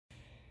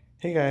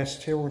Hey guys,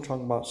 today we're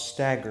talking about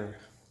stagger.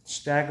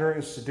 Stagger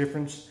is the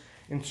difference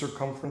in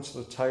circumference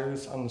of the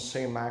tires on the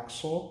same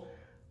axle.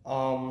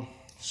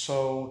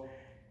 So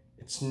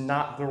it's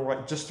not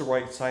just the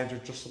right sides or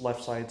just the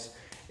left sides.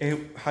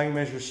 How you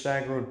measure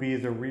stagger would be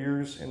the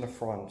rears and the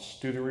fronts.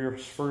 Do the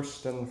rears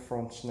first, then the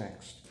fronts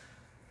next.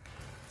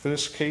 For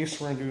this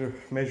case, we're going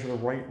to measure the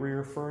right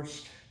rear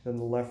first, then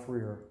the left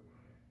rear.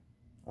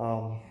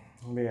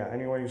 Yeah,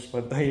 anyways,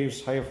 but they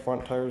use higher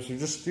front tires. You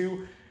just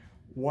do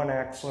one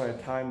axle at a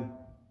time.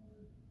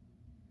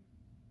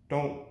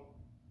 Don't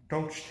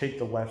take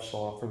the lefts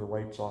off or the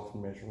rights off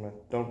in measurement.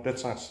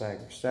 That's not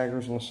stagger.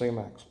 Stagger's on the same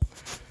axle.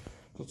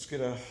 Let's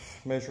get a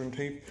measuring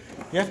tape.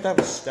 You have to have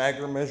a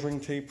stagger measuring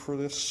tape for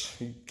this.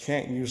 You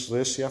can't use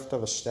this. You have to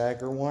have a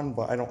stagger one,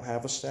 but I don't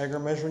have a stagger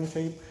measuring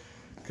tape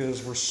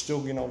because we're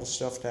still getting all the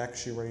stuff to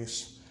actually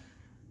race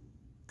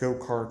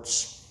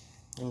go-karts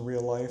in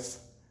real life.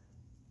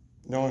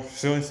 No,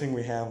 it's the only thing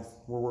we're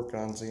working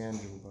on is the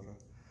engine, but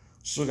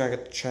still gotta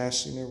get the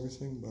chassis and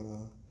everything, but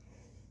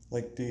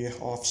like the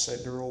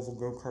offset durable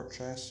go-kart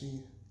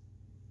chassis,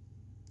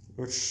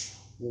 which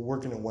we're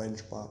getting a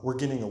wedge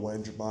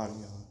body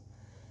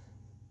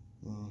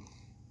on.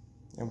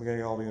 And we gotta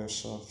get all the other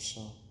stuff,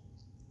 so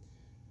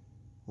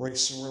we'll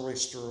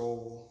race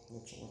durable,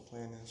 that's what my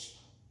plan is.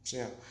 So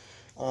yeah,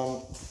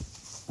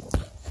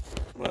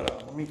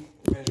 let me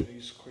measure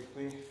these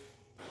quickly.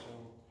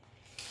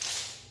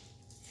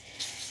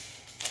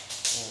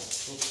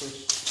 So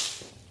first,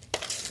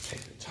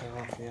 take the tire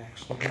off the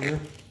axle here.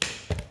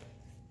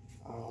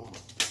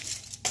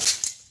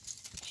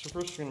 So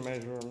first we're going to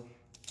measure them.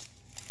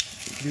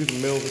 Do the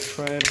middle of the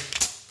tread.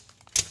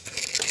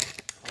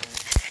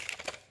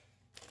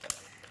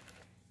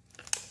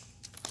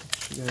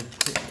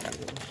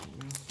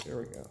 There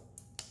we go.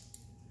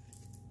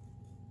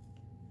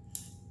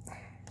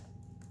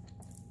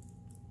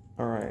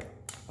 Alright,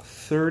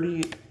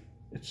 30,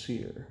 it's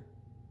here.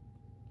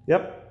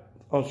 Yep,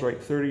 I was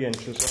right, 30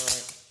 inches,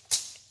 alright.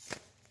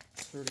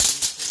 30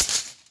 inches.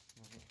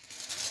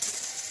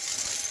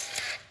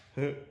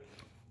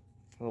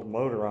 Little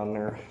motor on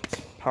there.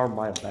 It's powered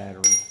by a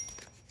battery.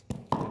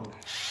 And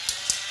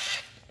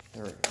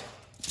there we go.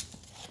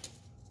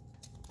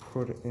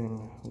 Put it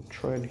in the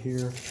tread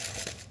here.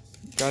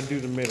 Gotta do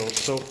the middle.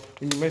 So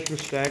when you measure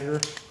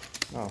stagger,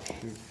 oh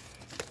shoot.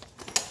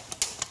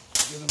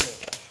 Do the middle.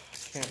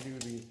 Can't do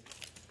the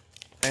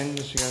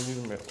ends, you gotta do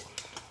the middle.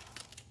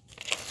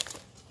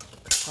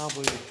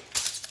 Probably.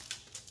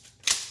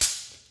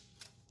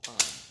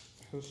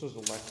 This is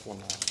the left one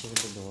now.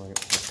 This is the right one.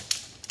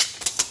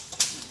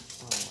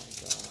 Oh my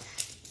gosh.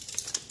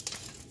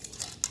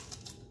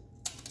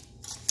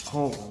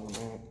 Hold on a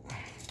minute.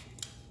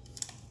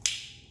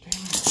 Damn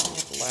it, I don't know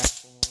what the last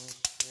one was.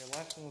 Yeah, the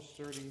last one was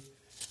 30.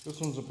 This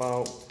one's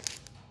about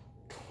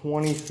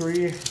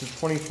 23 to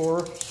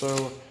 24. So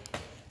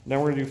now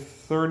we're going to do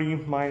 30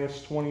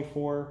 minus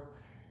 24,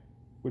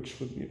 which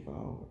would be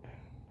about...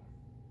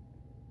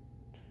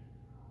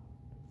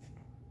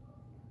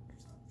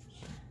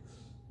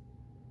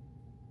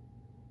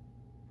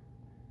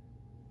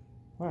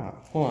 Wow,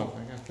 hold on,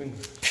 I gotta think.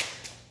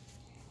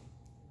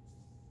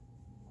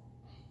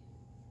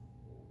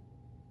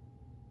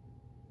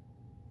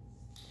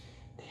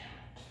 Damn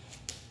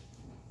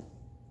it.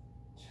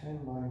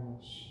 10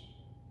 minus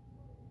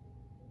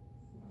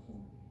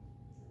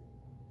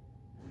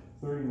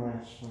 30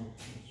 minus 20.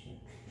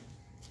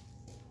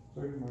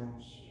 30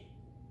 minus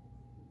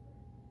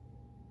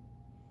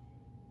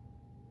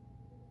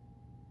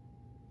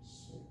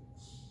 6.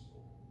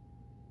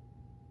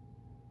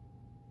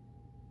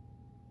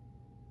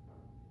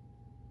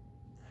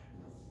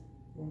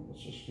 Well,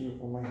 let's just do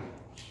it on my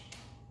hands.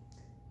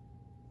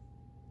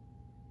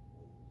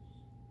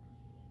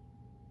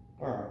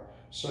 Alright,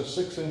 so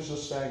 6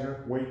 inches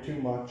stagger, way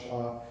too much.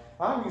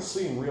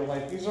 Obviously in real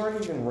life, these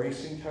aren't even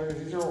racing tires.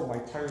 These are my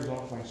tires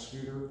off my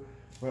scooter.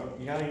 But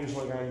you gotta use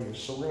what I use.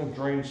 So we're gonna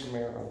drain some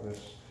air out of this.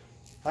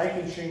 How you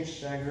can change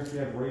stagger if you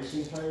have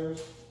racing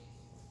tires.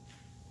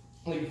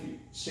 Like if you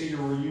say you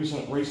were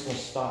racing a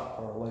stock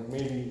car, like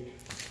maybe,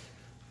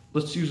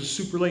 let's use a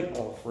super late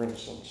model for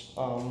instance.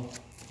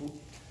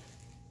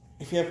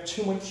 If you have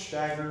too much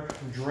stagger,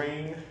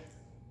 drain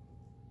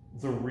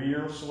the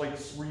rear. So like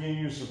we're gonna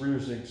use the rear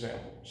as an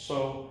example.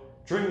 So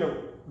drain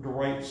the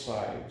right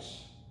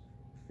sides.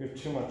 If you have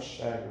too much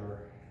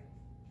stagger,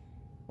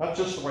 not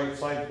just the right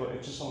sides, but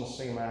it's just on the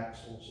same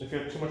axles. If you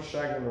have too much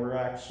stagger in the rear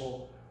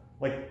axle,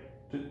 like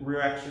the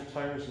rear axle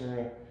tires,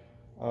 you're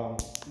gonna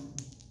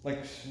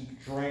like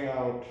drain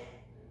out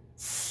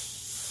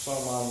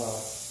some on the.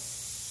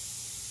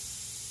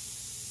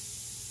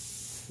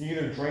 You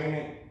either drain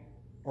it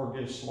or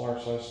get a smaller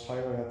size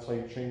tire. That's how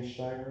you change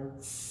stagger.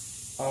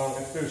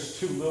 If there's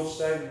too little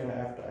stagger, you're gonna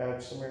have to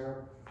add some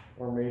air,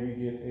 or maybe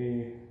get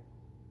a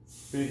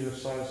bigger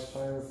size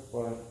tire.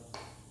 But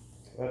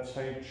that's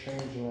how you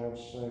change and add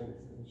stagger.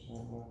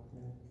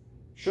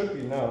 Should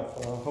be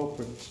enough.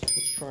 Hopefully,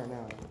 let's try it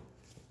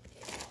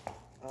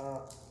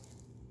out.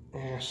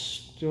 Yeah,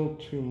 still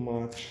too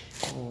much.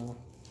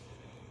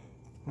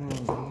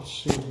 Let's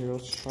see here,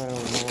 let's try out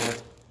more.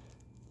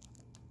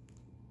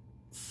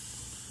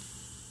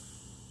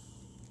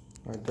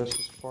 Alright, that's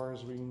as far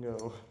as we can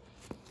go.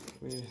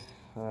 It's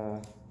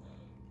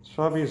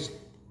probably a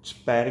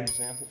bad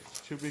example. It's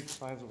too big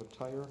size of a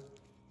tire,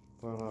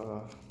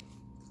 but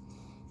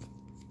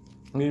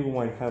maybe we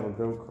might have a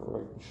go-kart I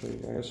can show you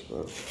guys,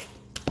 but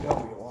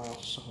that'll be a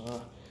while. So,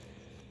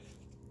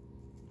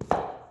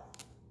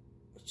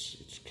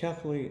 it's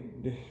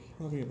calculated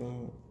probably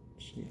about,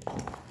 let's see.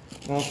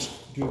 Now let's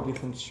do a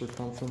different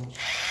circumference.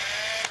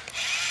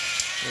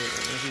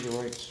 Maybe the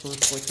right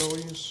source like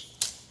always.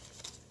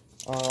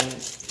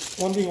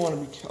 One thing you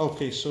want to be,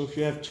 okay, so if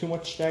you have too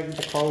much stagger,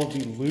 the car will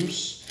be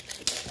loose.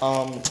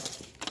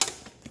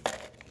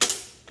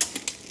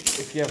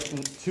 If you have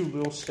too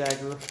little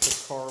stagger,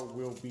 the car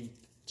will be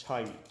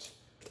tight.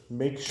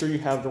 Make sure you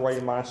have the right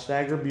amount of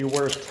stagger. Be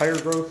aware of tire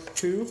growth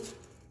too,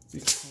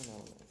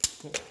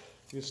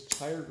 because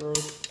tire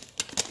growth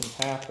can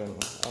happen.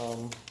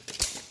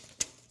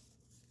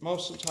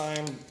 Most of the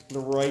time, the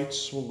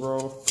rights will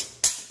grow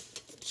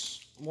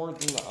more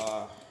than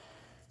the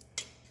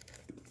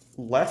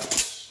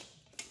lefts.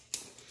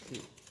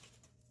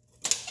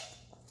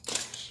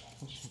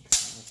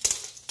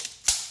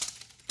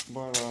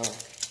 But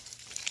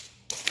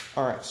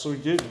alright, so we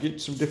did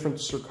get some different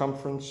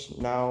circumference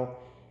now,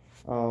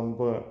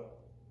 but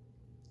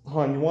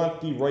you want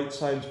the right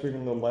sides bigger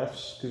than the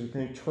lefts, because you're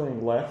going to be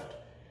turning left.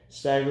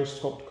 Staggers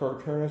to help the car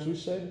turn, as we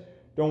said.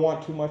 Don't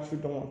want too much,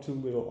 but don't want too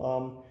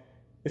little.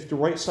 If the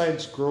right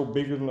sides grow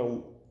bigger than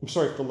the, if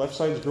the left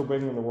sides grow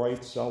bigger than the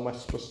rights, that'll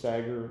mess with the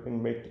stagger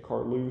and make the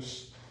car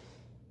loose,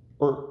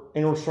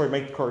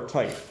 make the car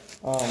tight.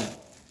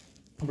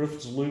 But if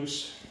it's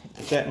loose,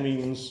 that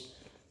means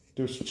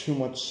there's too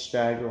much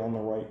stagger on the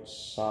right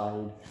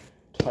side.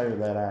 Tire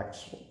that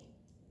axle.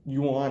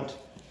 You want,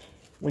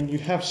 when you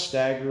have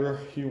stagger,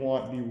 you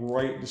want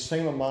the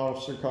same amount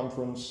of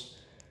circumference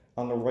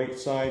on the right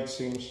side,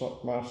 same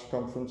amount of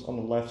circumference on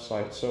the left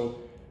side. So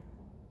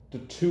the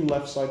two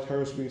left side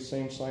tires will be the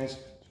same size.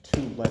 The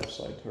two left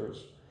side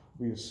tires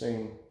will be the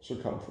same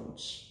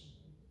circumference.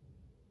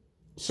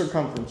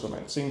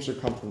 Same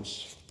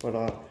circumference. But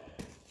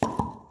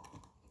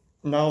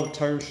now the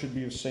tires should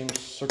be the same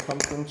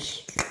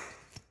circumference,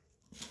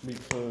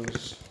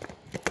 because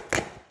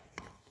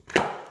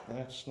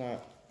that's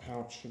not how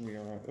it should be.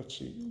 Alright, let's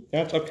see.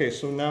 That's okay.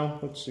 So now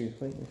let's see.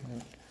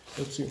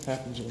 Let's see what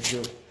happens when we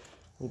go a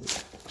little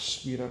bit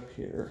speed up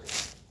here.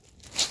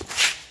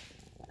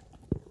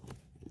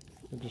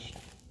 I'll just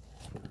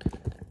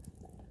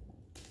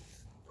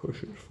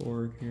push it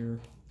forward here.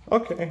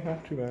 Okay,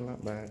 not too bad,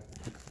 not bad.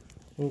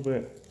 A little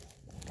bit.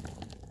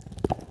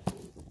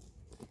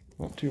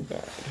 Not too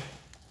bad.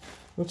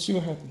 Let's see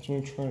what happens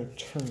when we try to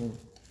turn.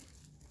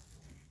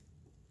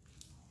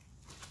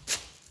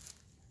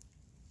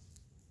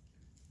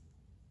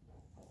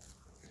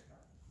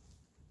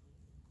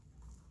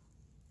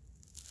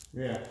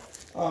 Yeah.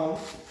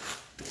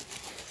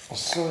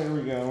 So there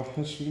we go.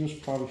 This video is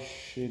probably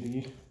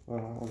shitty,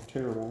 or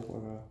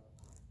terrible,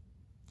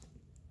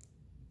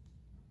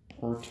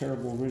 or a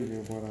terrible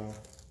video, but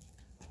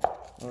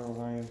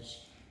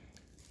otherwise,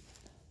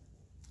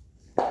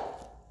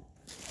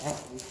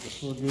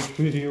 this was a good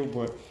video,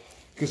 but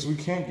because we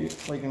can't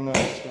get like another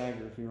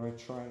stagger here. I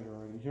tried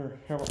already. Here,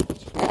 let's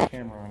put the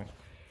camera on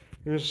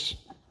it.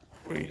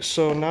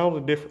 So now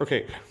the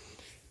okay.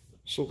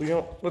 So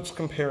let's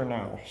compare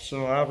now.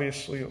 So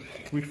obviously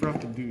we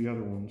forgot to do the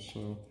other one.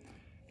 So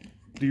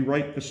the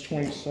right is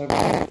 27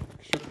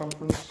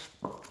 circumference.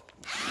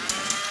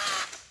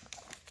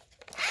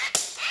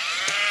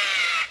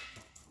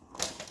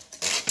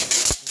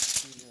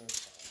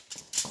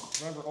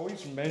 Remember,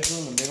 always measure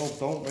in the middle.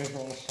 Don't measure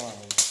on the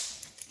side.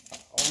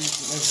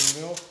 Always measure in the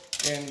middle,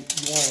 and you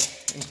want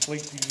to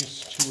inflate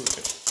these to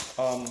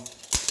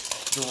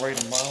the right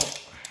amount.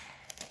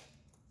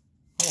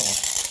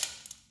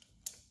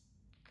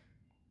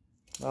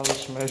 Now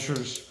this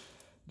measures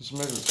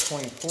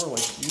 24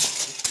 like these.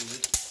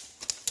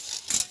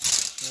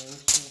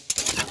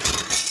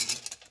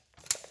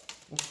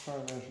 Let's try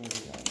measuring it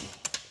again.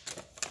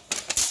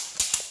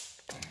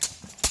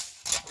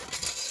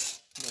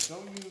 Yeah,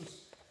 don't use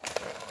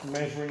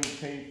measuring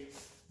tape.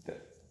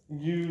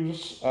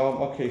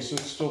 Okay, so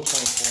it's still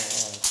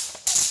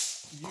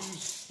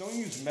 24. Don't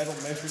use metal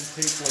measuring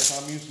tape like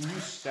I'm using.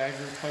 Use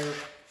stagger tire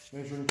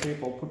measuring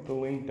tape. I'll put the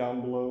link down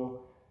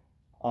below.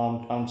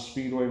 On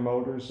Speedway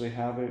Motors, they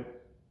have it.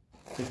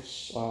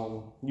 It's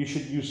you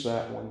should use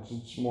that one.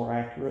 It's more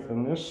accurate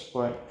than this.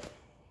 But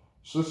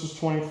so this is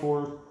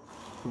 24.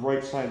 The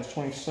right side is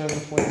 27.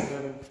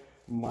 27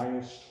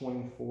 minus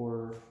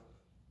 24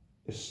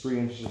 is 3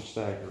 inches of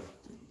stagger.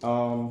 I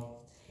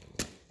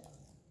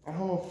don't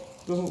know.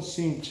 It doesn't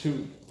seem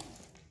too.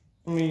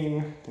 I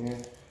mean, yeah.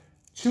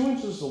 2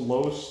 inches is the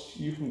lowest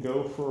you can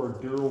go for a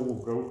durable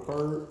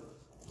go-kart.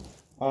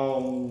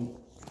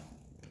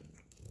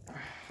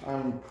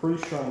 I'm pretty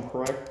sure I'm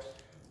correct.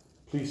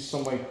 Please,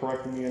 somebody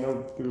correct me. I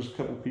know there's a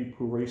couple people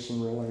who race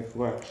in real life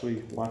who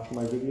actually watch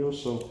my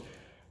videos, so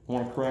I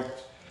want to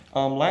correct.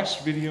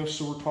 Last video,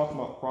 so we're talking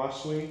about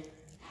cross-weight.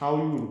 How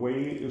you would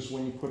weigh it is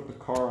when you put the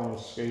car on a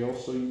scale.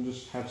 So you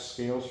just have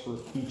scales for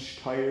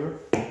each tire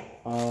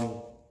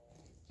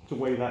to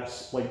weigh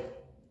that's like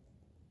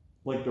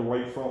the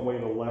right front weigh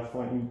the left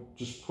front. You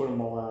just put them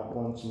all out at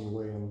once and you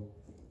weigh them.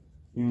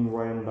 You can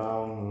write them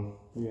down.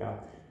 And yeah,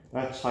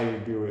 that's how you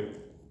do it.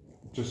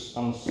 Just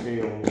on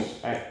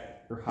scales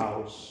at your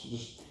house.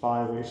 Just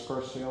buy race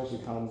car scales.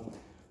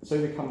 Say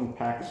they come in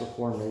packs of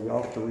 4 maybe.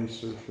 I'll have to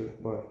research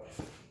it, but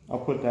I'll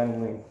put that in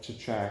a link to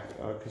check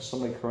because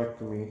somebody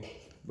corrected me.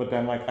 But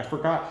then, like, I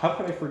forgot. How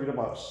could I forget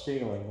about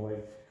scaling?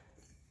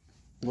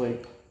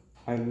 Like,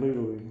 I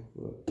literally.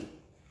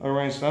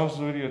 Alright, so that was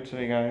the video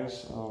today,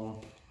 guys.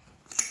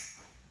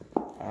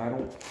 I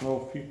don't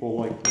know if people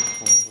like this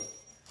one, but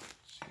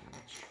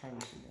let's try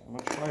this again. I'm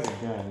gonna try it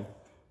again.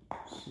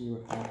 See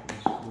what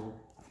happens here.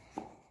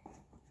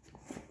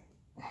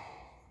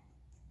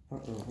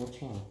 Uh-oh,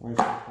 what's wrong? Why is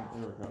it not?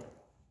 There we go.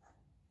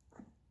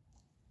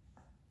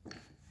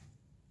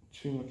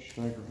 Too much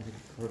stagger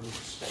for the card.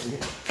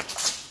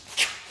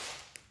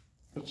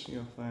 Let's see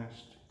how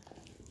fast.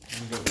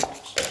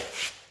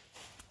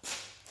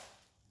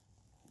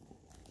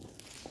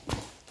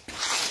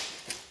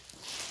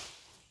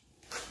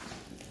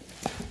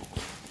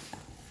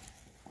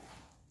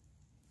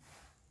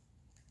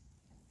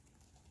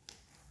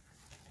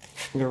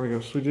 There we go.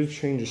 So we did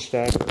change the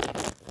stagger.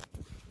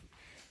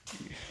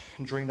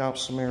 Drained out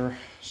some air.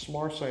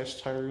 Smaller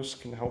size tires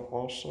can help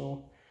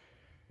also.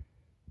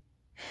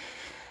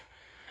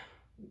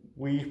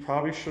 We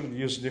probably should have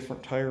used a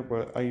different tire,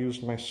 but I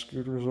used my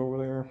scooters over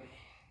there.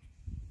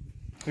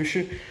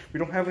 We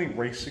don't have any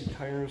racing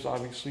tires,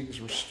 obviously,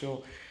 because we're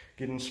still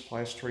getting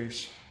supplies to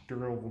race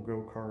durable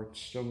go-karts,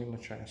 still getting the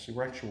chassis.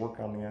 We're actually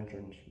working on the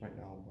engines right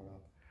now,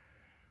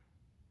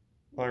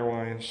 but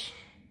otherwise,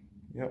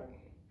 yep.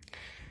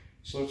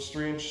 So it's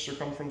 3 inch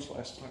circumference,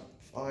 last time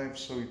 5,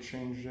 so we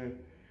changed it.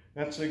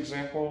 That's an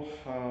example.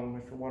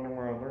 If you're wondering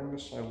where I learned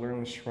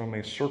this from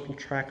a Circle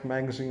Track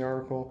magazine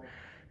article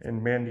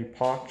and Mandy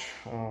Potch.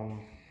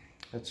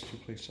 That's 2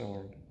 places I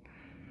learned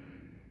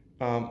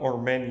it.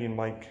 Or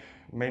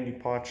Mandy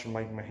Potch and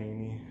Mike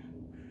Mahaney.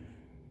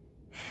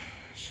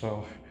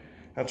 So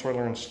that's where I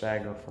learned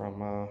stagger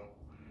from.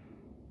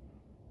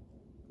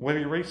 Whether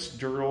you race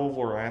dirt oval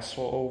or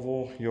asphalt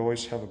oval, you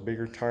always have a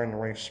bigger tire and the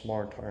right,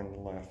 smaller tire on the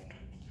left.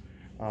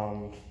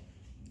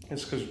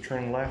 It's because you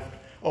turn left.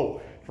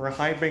 Oh, for a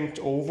high banked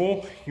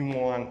oval, you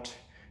want,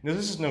 now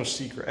this is no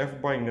secret,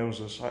 everybody knows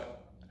this.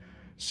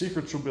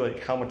 Secrets will be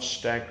like how much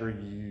stagger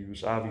you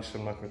use. Obviously,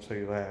 I'm not going to tell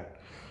you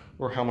that.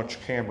 Or how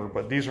much camber,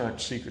 but these aren't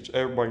secrets.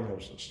 Everybody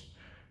knows this.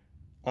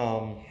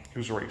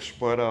 Who's raced.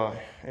 But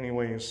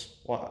anyways,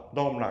 well,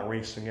 though I'm not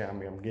racing yet, I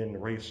mean, I'm getting to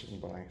racing,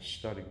 but I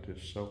studied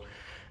this. So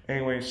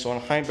anyways, so on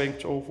a high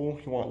banked oval,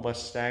 you want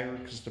less stagger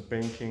because the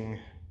banking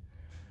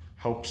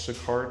helps the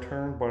car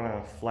turn. But on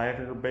a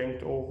flatter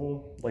banked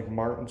oval, like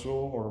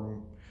Martinsville,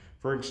 or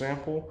for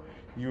example,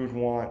 you would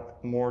want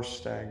more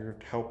stagger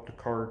to help the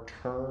car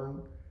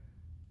turn.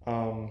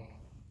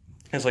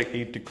 It's like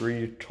 8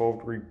 degree, 12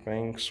 degree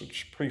banks,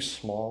 which is pretty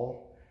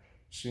small,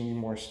 so you need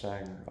more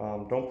stagger.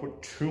 Don't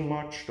put too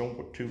much, don't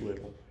put too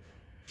little.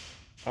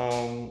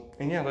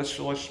 And yeah, that's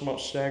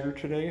about stagger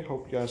today.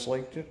 Hope you guys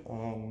liked it.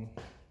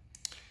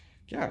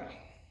 Yeah,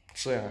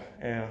 so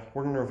yeah,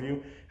 we're gonna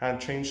review how to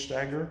change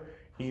stagger.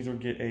 Either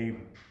get a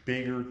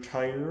bigger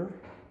tire,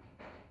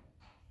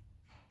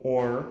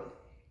 or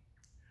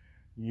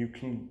you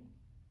can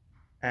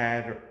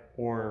add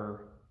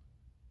or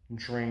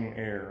drain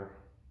air.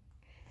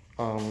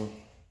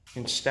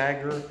 In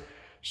stagger,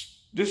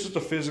 this is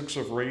the physics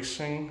of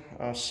racing.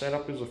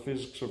 Setup is the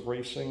physics of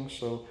racing.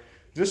 So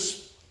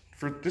this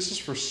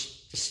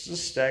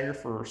is stagger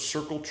for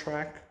circle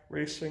track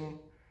racing.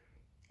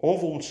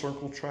 Oval and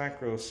circle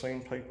track are the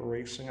same type of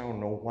racing. I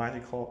don't know why they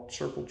call it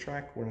circle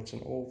track when it's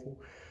an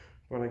oval,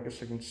 but I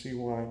guess I can see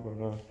why.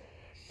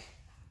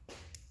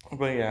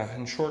 But yeah,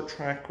 in short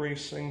track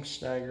racing,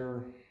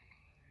 stagger.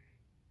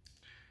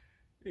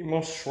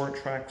 Most short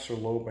tracks are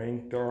low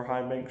bank. There are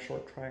high bank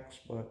short tracks,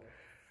 but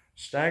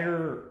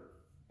stagger,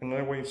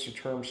 another way it's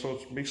determined, so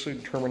it's basically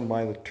determined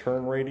by the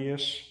turn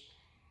radius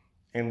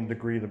and the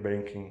degree of the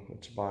banking.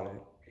 That's about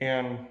it.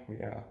 And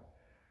yeah,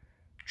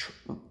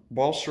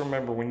 also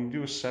remember, when you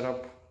do a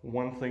setup,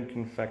 one thing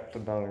can affect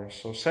another.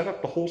 So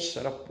the whole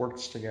setup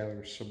works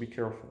together, so be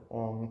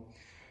careful.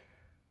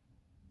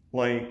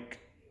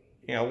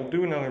 Yeah, we'll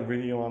do another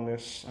video on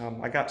this.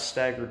 I got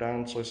staggered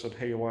down, so I said,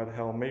 hey, why the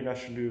hell? Maybe I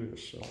should do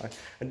this. So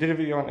I did a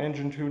video on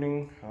engine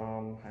tuning,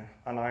 on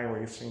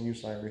iRacing,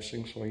 used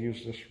iRacing, so I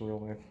used this for real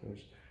life.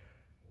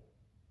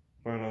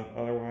 But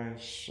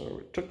otherwise, so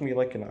it took me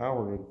like an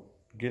hour to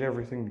get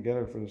everything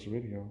together for this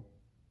video.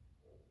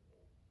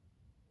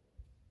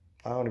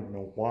 I don't even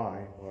know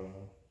why, but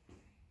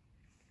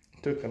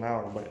it took an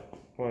hour,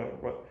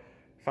 but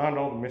found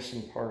all the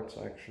missing parts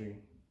actually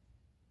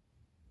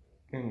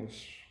in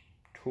this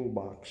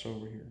toolbox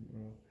over here.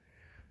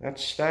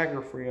 That's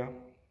stagger for you.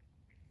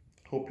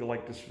 Hope you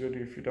like this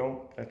video. If you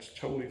don't, that's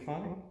totally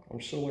fine. I'm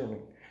still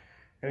learning.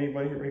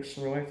 Anybody who races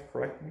in real life,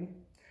 correct me.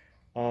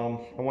 I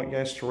want you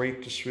guys to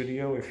rate this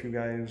video if you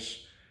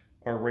guys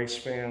are race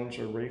fans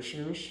or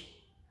racers,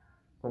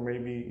 or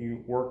maybe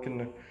you work in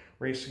the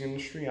racing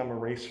industry. I'm a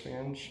race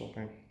fan, so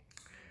I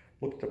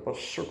looked up a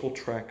Circle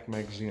Track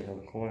magazine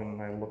article, and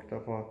I looked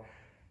up a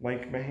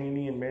Mike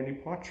Mahaney and Mandy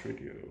Potts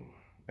video.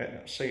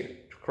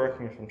 Correct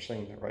me if I'm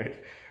saying that right.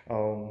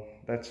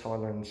 That's how I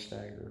learned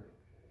stagger.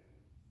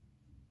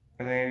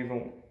 And I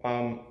even,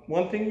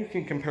 one thing you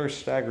can compare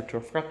stagger to, I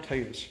forgot to tell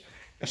you this,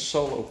 a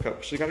solo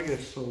cup. So you gotta get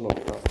a solo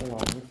cup. Hold on,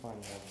 let me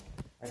find that.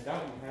 I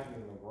doubt you have it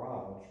in the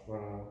garage,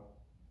 but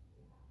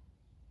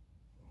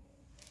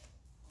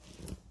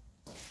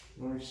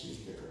let me see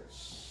here.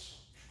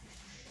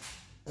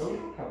 No, we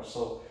don't have a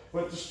solo.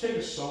 But just take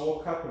a solo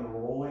cup and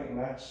roll it, and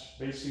that's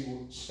basically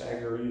what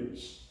stagger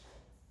is.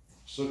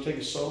 So take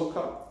a solo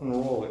cup and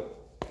roll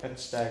it.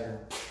 That's stagger.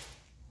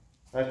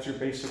 That's your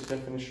basic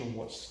definition of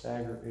what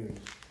stagger is.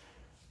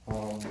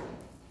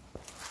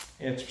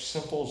 It's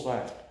simple as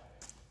that.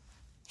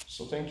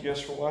 So thank you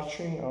guys for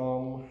watching.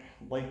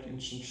 Like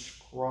and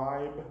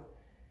subscribe.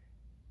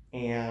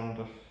 And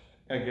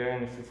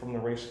again, if you're from the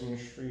racing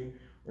industry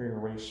or you're a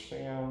race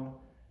fan,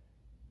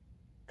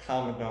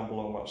 comment down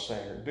below about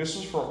stagger. This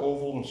is for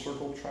oval and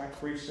circle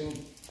track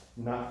racing,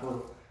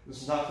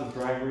 this is not for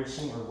drag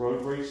racing or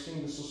road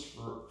racing. This is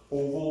for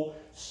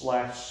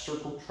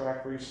oval/circle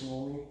track racing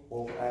only,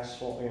 both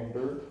asphalt and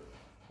dirt.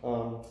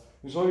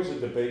 There's always a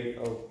debate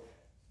of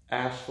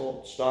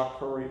asphalt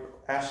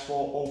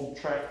oval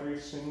track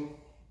racing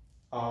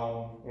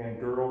and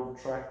dirt oval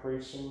track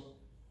racing.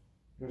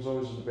 There's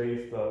always a debate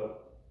if the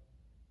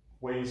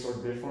ways are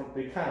different.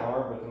 They kind of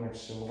are, but then they're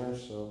similar.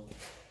 So,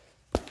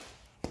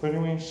 but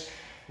anyways,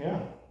 yeah.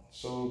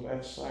 So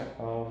that's that.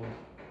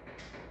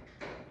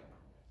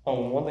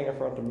 One thing I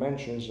forgot to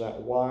mention is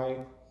that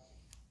why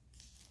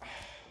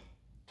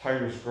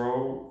tires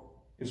grow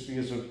is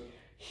because of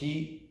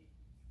heat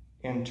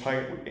and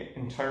tire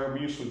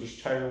abuse, which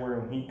is tire wear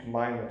and heat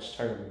combined. That's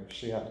tire abuse.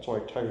 So yeah, that's why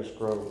tires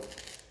grow,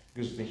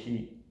 because of the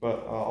heat.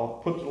 But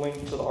I'll put the link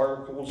to the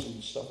articles and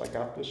the stuff I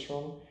got this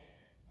from.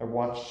 I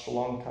watched this a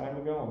long time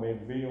ago. I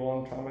made a video a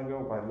long time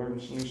ago, but I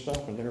learned some new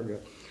stuff, and there we go.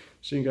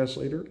 See you guys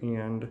later,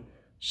 and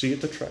see you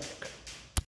at the track.